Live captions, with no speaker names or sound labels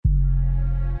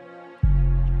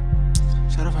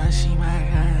wanna see my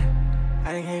kind.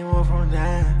 I done came over from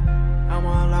down. I'm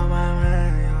all on my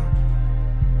mind,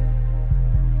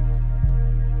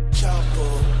 yo. CHAPO.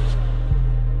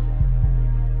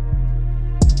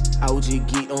 I was just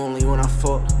geek only when I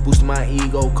fucked. Boosting my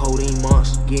ego, Codine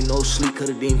monster. Getting no sleep cause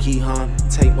the demon keep humming.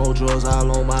 Take no drugs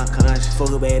all on my conscience.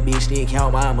 Fuck a bad bitch, then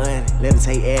count my money. Let me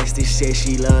take ass, this shit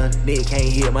she love. Nigga can't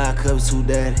hit my cups too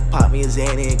dirty. Pop me a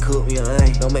Xanny and cook me a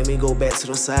onion. Don't make me go back to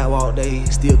the sidewalk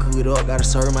days. Still cook it up, gotta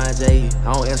serve my J.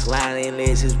 I don't answer line and let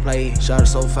his play. Shot her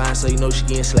so fine, so you know she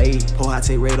getting slayed. Pour I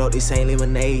take red up, this ain't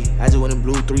lemonade. I just went and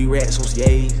blew 3 rats on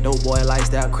skates. Dope boy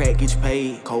lifestyle, crack, get you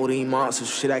paid. Codine monster,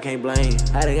 shit I can't blame.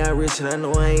 I done got rich and I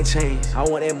know I ain't changed. I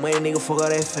want that money, nigga, fuck all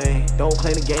that fame. Don't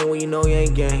play the game when you know you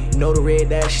ain't game. You know the red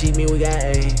dot shit mean we got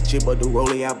aim. Shit but the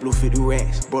rollie out blew 50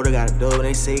 racks. Brother got a dub,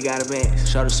 they say he got a back.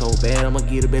 Shot her so bad, I'ma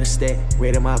get a better stack.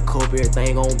 Red in my cup,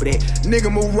 everything on black.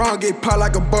 Nigga move wrong, get popped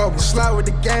like a bubble. Slide with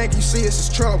the gang, you see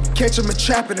it's trouble. Catch him and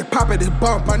trap it and pop at his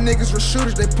bump. My niggas were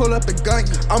shooters, they pull up and gun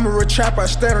you. I'm a real trapper, I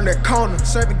stand on that corner.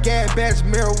 Serving gas bags,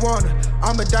 marijuana.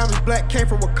 I'm a diamond black, came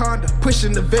from Wakanda.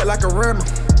 Pushing the vet like a rental.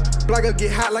 Block up,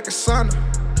 get hot like a sauna.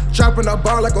 Dropping a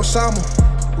bar like Osama.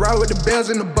 Ride with the bells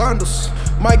and the bundles.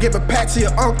 Might give a pack to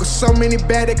your uncle. So many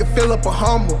bad they can fill up a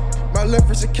Hummer. My left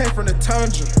wrist it came from the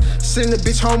tundra. Send the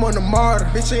bitch home on the martyr.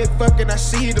 Bitch ain't fucking, I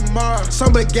see you tomorrow.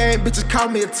 Some big game bitches call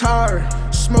me a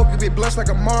Atari. Smoking big blunts like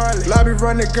a Marley. Lobby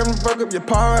running, come and fuck up your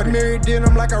party. Married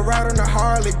denim like I ride on a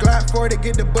Harley. Glide 40,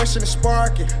 get the bush and the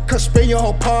sparking. Come spin your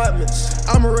whole apartments.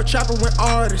 I'm a real trapper with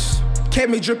artists. Kept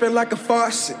me dripping like a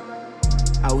faucet.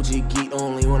 I was just geek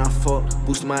only when I fucked.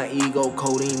 Boosting my ego,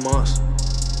 Codine monster.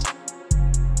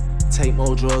 Take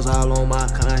more drugs all on my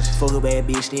conscience. Fuck a bad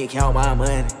bitch, then count my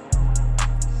money.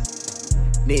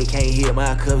 Nigga can't hit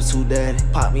my cups too dirty.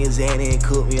 Pop me a Xanny and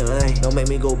cook me a onion. Don't make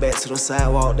me go back to the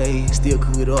sidewalk days. Still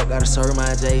cook it up, gotta serve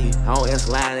my J. I don't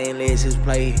answer line and let his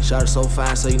play. Shot her so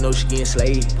fine, so you know she getting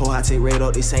slayed. Pour I take red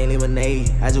up, this ain't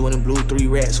lemonade. I just went and blew 3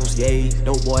 rats on skates.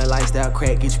 Dope boy lifestyle,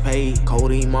 crack, get you paid.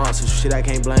 Codine monster, shit I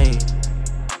can't blame.